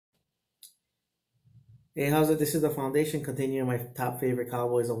Hey, how's it? This is the Foundation, continuing my top favorite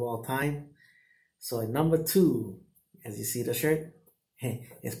Cowboys of all time. So at number two, as you see the shirt,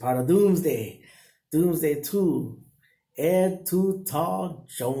 it's part of Doomsday. Doomsday 2, Ed Too Tall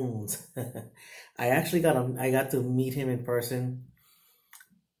Jones. I got to meet him in person.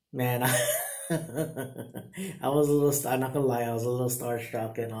 Man, I was a little, I'm not gonna lie, I was a little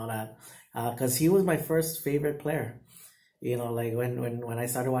starstruck and all that. Cause he was my first favorite player. Like when I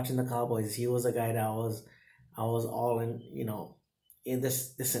started watching the Cowboys, he was a guy that I was all in, in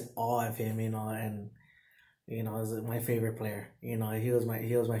this in awe of him, and is my favorite player. He was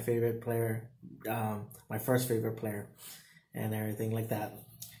my favorite player, my first favorite player, and everything like that.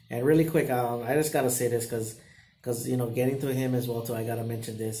 And really quick, I just gotta say this because getting to him as well too. I gotta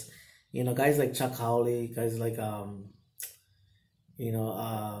mention this. Guys like Chuck Howley, guys like you know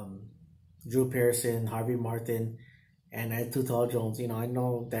um, Drew Pearson, Harvey Martin, and Ed Too Tall Jones. I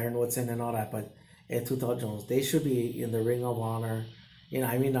know Darren Woodson and all that, but Ed Too Tall Jones, they should be in the Ring of Honor.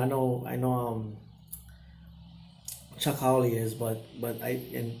 I mean, I know Chuck Howley is, but I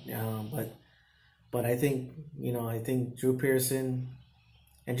think I think Drew Pearson,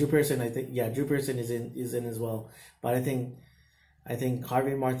 I think, yeah, Drew Pearson is in as well. But I think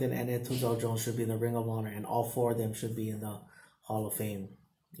Harvey Martin and Ed Too Tall Jones should be in the Ring of Honor, and all four of them should be in the Hall of Fame.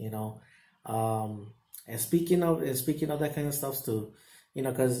 You know, and speaking of that kind of stuff too,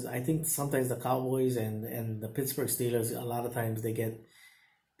 because I think sometimes the Cowboys and the Pittsburgh Steelers, a lot of times they get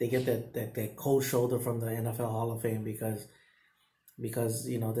that cold shoulder from the NFL Hall of Fame because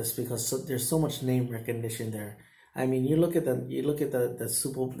there's so much name recognition there. I mean, you look at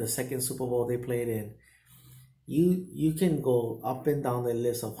the second Super Bowl they played in. You can go up and down the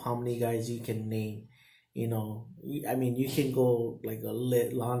list of how many guys you can name. I mean, you can go like a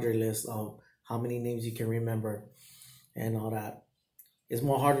laundry list of how many names you can remember and all that. It's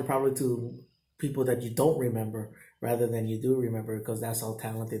more harder probably to people that you don't remember rather than you do remember, because that's how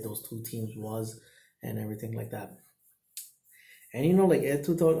talented those two teams was and everything like that. And like Ed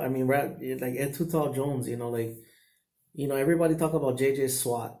Too Tall, I mean, like Ed Too Tall Jones, like everybody talk about JJ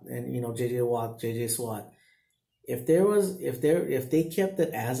SWAT and JJ Watt, JJ SWAT. If they kept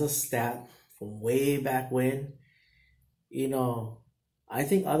it as a stat from way back when, you know, I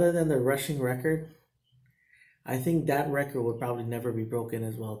think other than the rushing record, I think that record would probably never be broken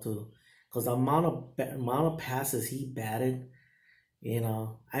as well too, because the amount of passes he batted,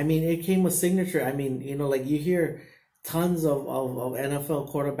 I mean, it came a signature. I mean, like you hear tons of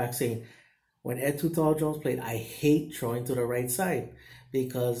NFL quarterbacks saying, when Ed Too Tall Jones played, I hate throwing to the right side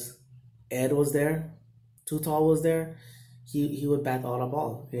because Ed was there, Too Tall was there. He would bat all the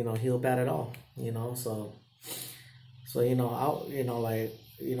ball. He'll bat it all. So like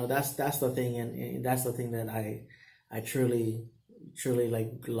that's the thing, and that's the thing that I truly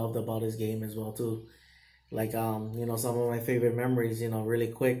like loved about his game as well too. Like some of my favorite memories. Really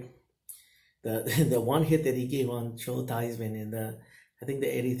quick, the the one hit that he gave on Joe Theismann in the, I think, the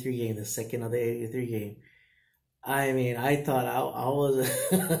 '83 game, the second of the '83 game. I mean, I thought I was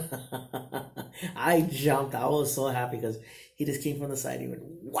I jumped. I was so happy because he just came from the side. He went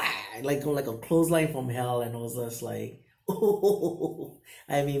wow, like a clothesline from hell, and it was just like, oh,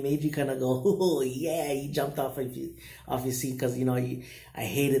 I mean, made you kind of go, oh yeah. He jumped off your seat because I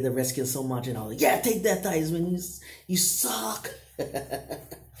hated the Redskins so much, and I was like, yeah, take that, Theismann. You suck.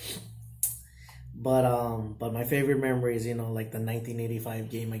 But my favorite memory is like the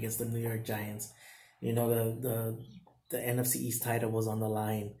 1985 game against the New York Giants. The NFC East title was on the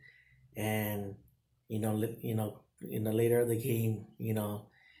line, and in the later of the game,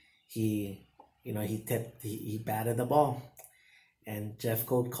 he he batted the ball, and Jeff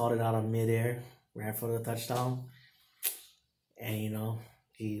Gold caught it out of midair, ran for the touchdown, and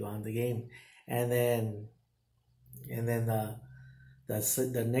he won the game. And then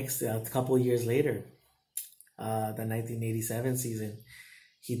the next couple of years later, the 1987 season,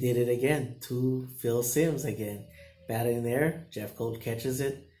 he did it again to Phil Simms again. Batting there, Jeff Gold catches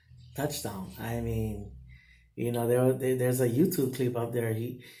it, touchdown. I mean, there's a YouTube clip up there.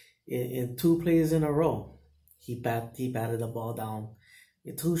 He in two plays in a row, he batted the ball down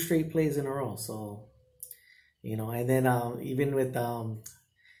in two straight plays in a row. So and then even with uh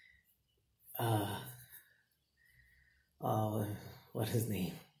uh what his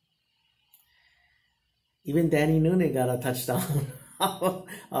name? Even Danny Noonan got a touchdown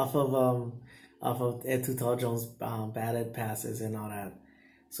off of Ed Too Tall Jones batted passes and all that.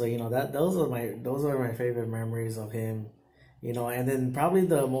 So that those are my favorite memories of him. And then probably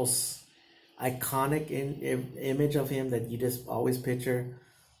the most iconic image of him that you just always picture.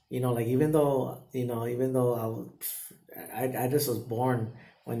 Like even though I just was born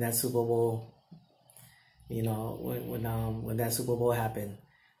when that Super Bowl you know, when that Super Bowl happened.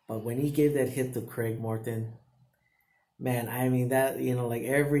 But when he gave that hit to Craig Morton, man, I mean that, you know, like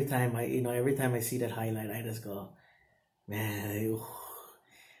every time I see that highlight, I just go, man,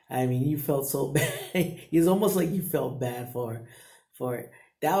 I mean, you felt so bad. It's almost like you felt bad for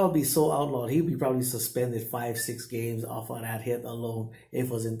that would be so outlawed. He'd be probably suspended 5, 6 games off of that hit alone if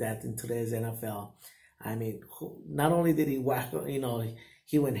it wasn't that in today's NFL. I mean, not only did he whack, you know,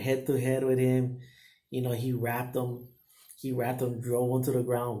 he went head to head with him. You know, he wrapped him. Drove him to the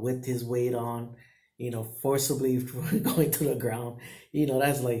ground with his weight on. You know, forcibly going to the ground. You know,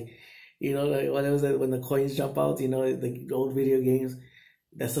 that's like, you know, like what was that when the coins jump out? You know, the old video games.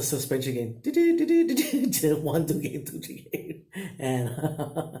 That's the suspension game. 1-2 game, 2-3 game, and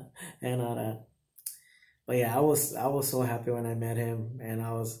and all that. But yeah, I was so happy when I met him, and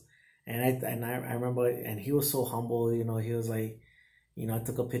I remember, and he was so humble. You know, he was like, you know, I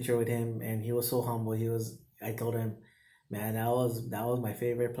took a picture with him, and he was so humble. I told him, man, that was my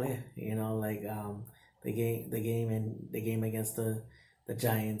favorite play. You know, like the game against the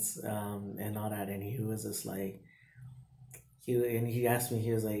Giants and all that, and he was just like. He asked me,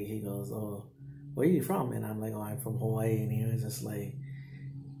 he goes, oh, where are you from? And I'm like, oh, I'm from Hawaii. And he was just like,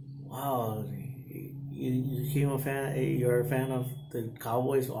 wow, you became a fan, you're a fan of the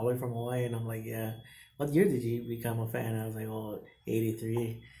Cowboys all the way from Hawaii? And I'm like, yeah. What year did you become a fan? And I was like, oh,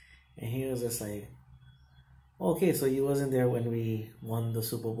 83. And he was just like, okay, so you wasn't there when we won the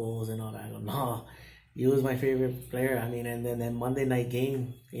Super Bowls and all that. I go, no, he was my favorite player. I mean, and then that Monday night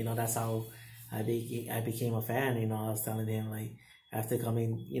game, you know, that's how I became a fan. You know, I was telling him, like, after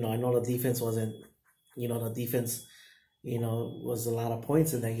coming, you know, I know the defense wasn't, you know, was a lot of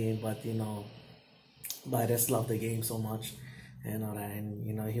points in that game, but, you know, but I just loved the game so much and all that. And,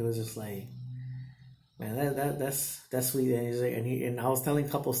 you know, he was just like, man, that's sweet. And he's like, and I was telling a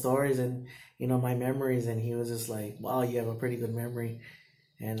couple stories and, you know, my memories, and he was just like, wow, you have a pretty good memory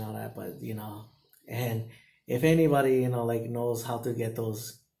and all that. But, you know, and if anybody, you know, like knows how to get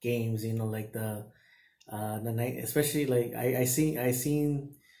those games, you know, like the night, especially like I seen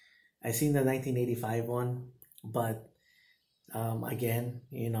the 1985 one, but again,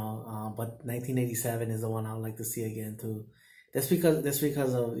 you know, but 1987 is the one I would like to see again too. That's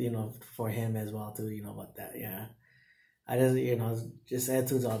because of, you know, for him as well too, you know, about that. Yeah, I just, you know, just add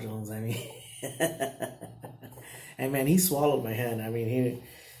to Dow Jones. I mean, and man, he swallowed my hand. I mean,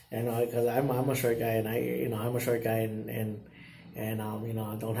 you know, because I'm a short guy, and I'm a short guy, and you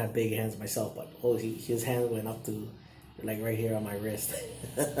know, I don't have big hands myself, but his hand went up to like right here on my wrist.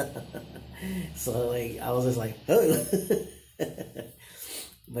 So like I was just like, oh.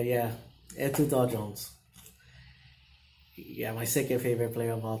 But yeah, Dow Jones. Yeah, my second favorite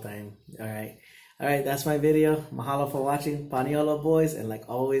player of all time. All right, that's my video. Mahalo for watching, Paniolo boys, and like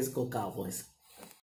always, go Cowboys.